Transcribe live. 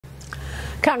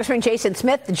Congressman Jason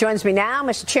Smith joins me now.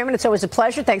 Mr. Chairman, it's always a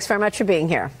pleasure. Thanks very much for being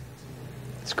here.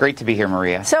 It's great to be here,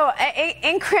 Maria. So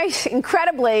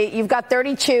incredibly, you've got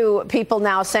 32 people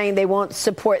now saying they won't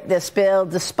support this bill,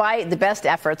 despite the best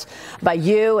efforts by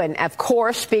you and, of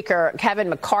course, Speaker Kevin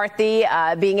McCarthy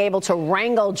being able to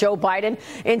wrangle Joe Biden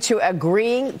into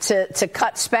agreeing to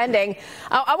cut spending.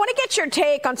 I want to get your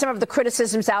take on some of the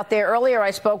criticisms out there. Earlier,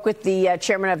 I spoke with the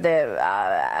chairman of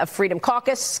the Freedom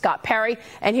Caucus, Scott Perry,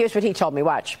 and here's what he told me.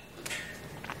 Watch.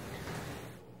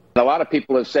 A lot of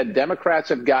people have said Democrats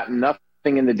have gotten nothing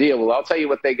in the deal. Well, I'll tell you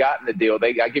what they got in the deal.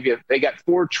 They got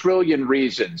 4 trillion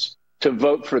reasons to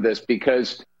vote for this,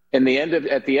 because at the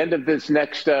end of this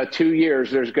next 2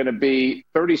 years, there's going to be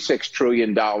 $36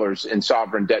 trillion in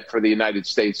sovereign debt for the United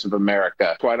States of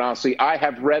America. Quite honestly, I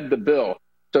have read the bill.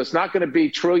 So it's not going to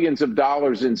be trillions of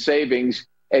dollars in savings.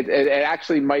 It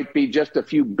actually might be just a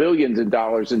few billions of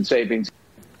dollars in savings.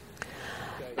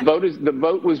 The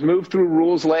vote was moved through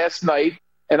rules last night.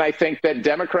 And I think that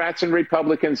Democrats and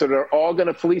Republicans that are all going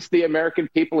to fleece the American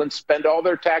people and spend all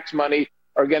their tax money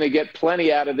are going to get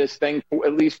plenty out of this thing,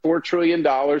 at least $4 trillion.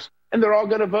 And they're all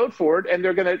going to vote for it. And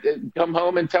they're going to come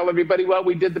home and tell everybody, well,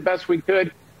 we did the best we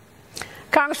could.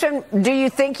 Congressman, do you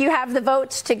think you have the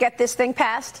votes to get this thing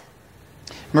passed?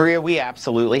 Maria, we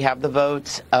absolutely have the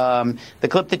votes. The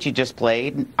clip that you just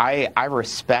played, I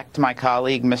respect my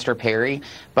colleague, Mr. Perry,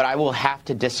 but I will have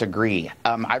to disagree.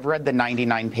 I've read the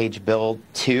 99-page bill,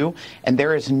 too, and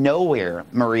there is nowhere,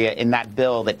 Maria, in that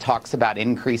bill that talks about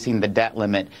increasing the debt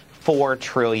limit $4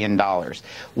 trillion.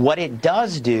 What it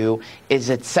does do is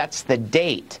it sets the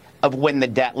date of when the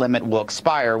debt limit will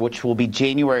expire, which will be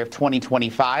January of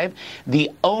 2025. The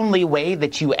only way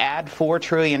that you add $4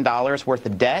 trillion worth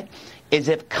of debt is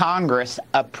if Congress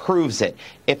approves it,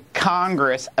 if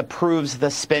Congress approves the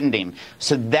spending.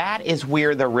 So that is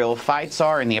where the real fights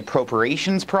are in the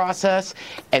appropriations process,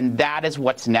 and that is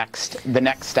what's next, the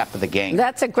next step of the game.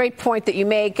 That's a great point that you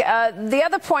make. The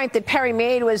other point that Perry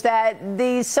made was that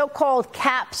these so-called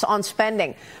caps on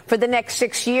spending for the next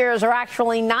 6 years are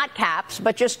actually not caps,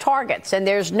 but just targets, and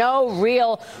there's no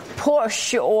real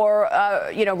push or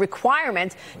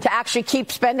requirement to actually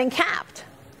keep spending capped.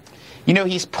 You know,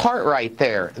 he's part right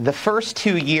there. The first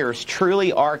 2 years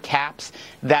truly are caps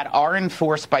that are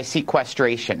enforced by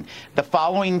sequestration. The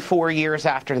following 4 years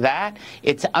after that,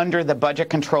 it's under the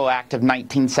Budget Control Act of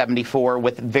 1974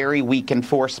 with very weak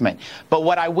enforcement. But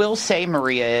what I will say,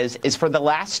 Maria, is for the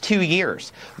last 2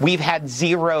 years, we've had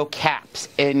 0 caps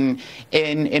in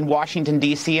Washington,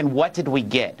 D.C., and what did we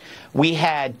get? We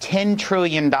had $10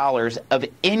 trillion of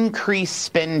increased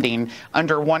spending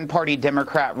under one-party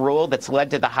Democrat rule that's led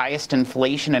to the highest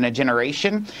inflation in a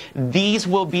generation. These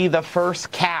will be the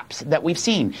first caps that we've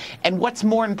seen. And what's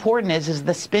more important is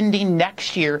the spending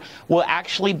next year will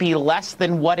actually be less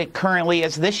than what it currently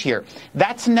is this year.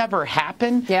 That's never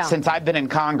happened since I've been in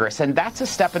Congress, and that's a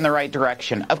step in the right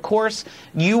direction. Of course,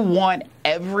 you want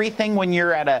everything when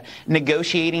you're at a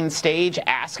negotiating stage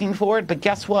asking for it, but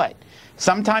guess what?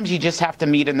 Sometimes you just have to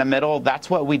meet in the middle. That's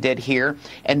what we did here.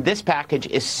 And this package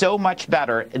is so much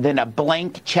better than a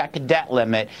blank check debt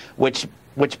limit, which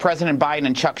President Biden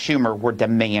and Chuck Schumer were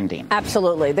demanding.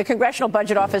 Absolutely. The Congressional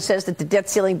Budget Office says that the debt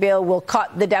ceiling bill will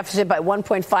cut the deficit by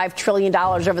 $1.5 trillion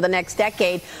over the next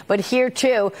decade. But here,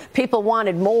 too, people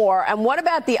wanted more. And what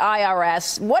about the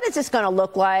IRS? What is this going to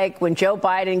look like when Joe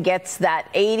Biden gets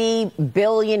that $80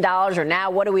 billion, or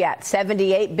now what are we at,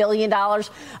 $78 billion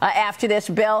after this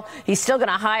bill? He's still going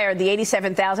to hire the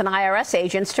 87,000 IRS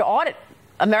agents to audit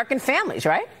American families,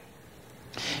 right?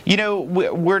 You know,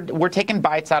 we're taking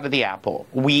bites out of the apple.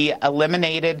 We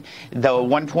eliminated the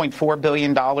 $1.4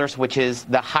 billion, which is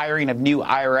the hiring of new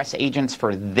IRS agents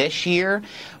for this year.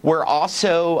 We're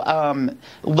also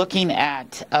looking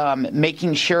at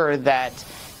making sure that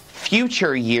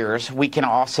future years we can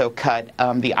also cut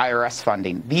the IRS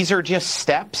funding. These are just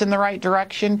steps in the right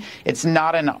direction. It's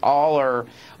not an all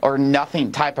or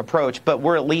nothing type approach, but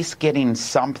we're at least getting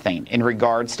something in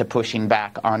regards to pushing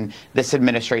back on this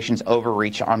administration's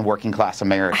overreach on working class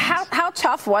Americans. How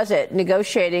tough was it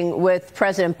negotiating with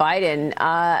President Biden?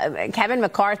 Kevin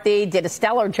McCarthy did a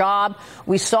stellar job.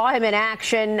 We saw him in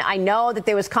action. I know that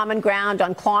there was common ground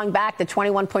on clawing back the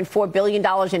 $21.4 billion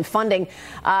in funding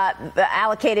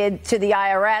allocated to the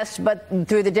IRS, but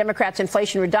through the Democrats'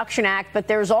 Inflation Reduction Act. But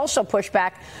there's also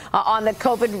pushback on the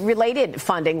COVID-related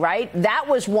funding, right? That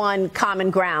was one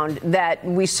common ground that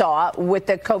we saw with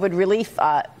the COVID relief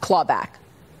clawback.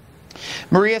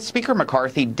 Maria, Speaker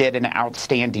McCarthy did an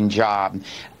outstanding job.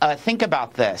 Think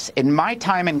about this. In my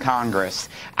time in Congress,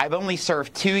 I've only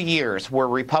served 2 years where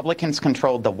Republicans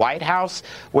controlled the White House,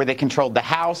 where they controlled the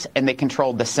House, and they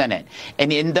controlled the Senate.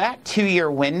 And in that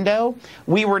 2-year window,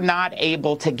 we were not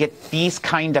able to get these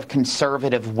kind of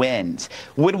conservative wins.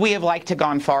 Would we have liked to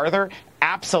gone farther?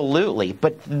 Absolutely.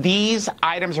 But these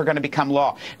items are going to become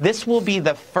law. This will be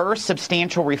the first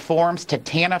substantial reforms to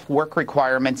TANF work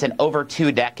requirements in over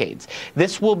 2 decades.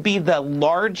 This will be the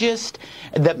largest,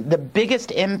 the biggest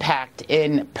impact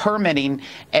in permitting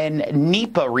and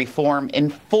NEPA reform in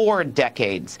 4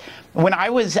 decades. When I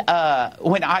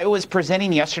was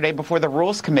presenting yesterday before the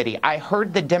Rules Committee, I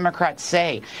heard the Democrats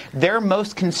say their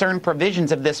most concerned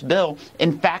provisions of this bill,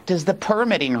 in fact, is the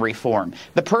permitting reform.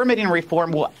 The permitting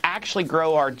reform will actually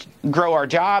grow our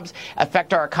jobs,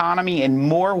 affect our economy in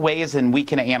more ways than we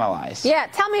can analyze. Yeah,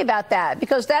 tell me about that,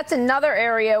 because that's another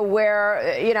area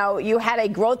where, you had a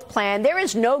growth plan. There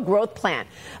is no growth plan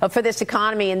for this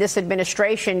economy in this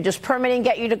administration. Does permitting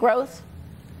get you to growth?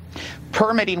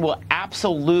 Permitting will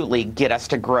absolutely get us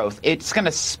to growth. It's going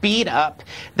to speed up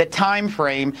the time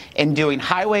frame in doing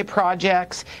highway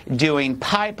projects, doing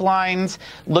pipelines,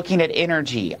 looking at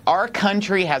energy. Our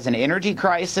country has an energy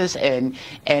crisis and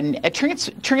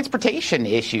transportation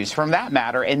issues, from that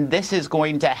matter, and this is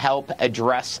going to help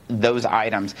address those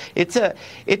items. It's a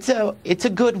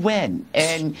good win,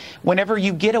 and whenever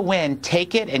you get a win,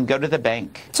 take it and go to the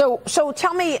bank. So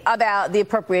tell me about the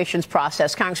appropriations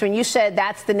process, Congressman. You said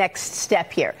that's the next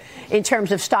step here in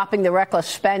terms of stopping the reckless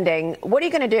spending. What are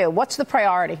you going to do? What's the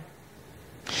priority?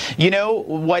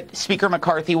 What Speaker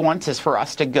McCarthy wants is for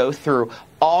us to go through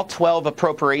all 12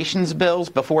 appropriations bills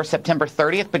before September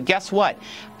 30th. But guess what?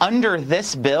 Under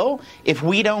this bill, if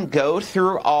we don't go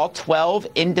through all 12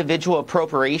 individual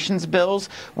appropriations bills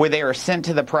where they are sent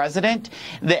to the president,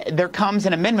 there comes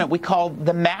an amendment we call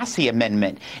the Massey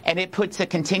Amendment. And it puts a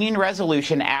continuing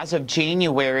resolution as of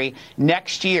January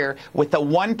next year with a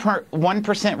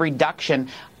 1% reduction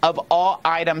of all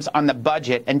items on the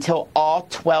budget until all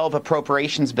 12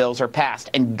 appropriations bills are passed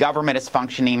and government is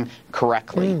functioning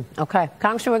correctly. Okay.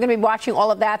 Congressman, we're going to be watching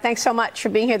all of that. Thanks so much for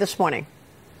being here this morning.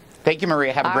 Thank you,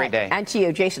 Maria. Have a great day. And to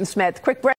you, Jason Smith. Quick break.